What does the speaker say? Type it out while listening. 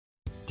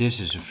This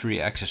is a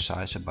free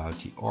exercise about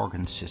the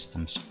organ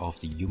systems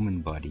of the human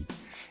body.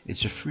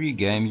 It's a free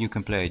game, you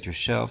can play it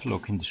yourself.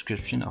 Look in the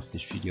description of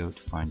this video to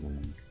find the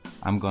link.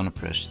 I'm gonna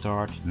press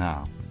start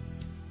now.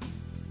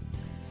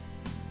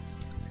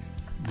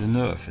 The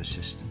nervous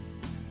system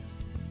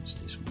is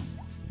this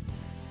one.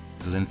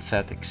 The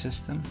lymphatic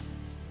system.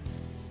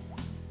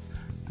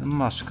 The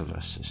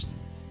muscular system.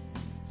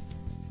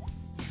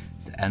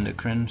 The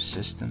endocrine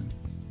system.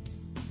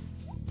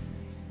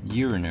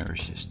 Urinary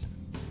system.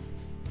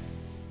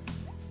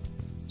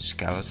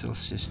 Skeletal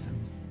system.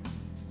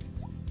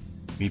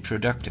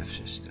 Reproductive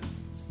system.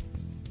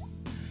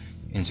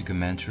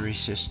 Integumentary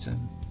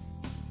system.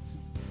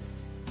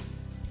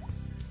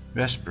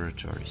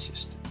 Respiratory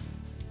system.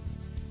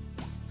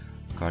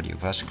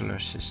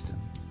 Cardiovascular system.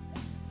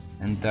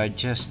 And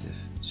digestive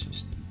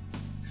system.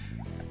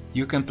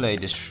 You can play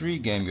this free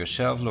game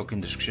yourself. Look in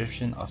the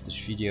description of this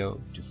video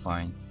to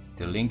find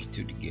the link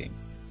to the game.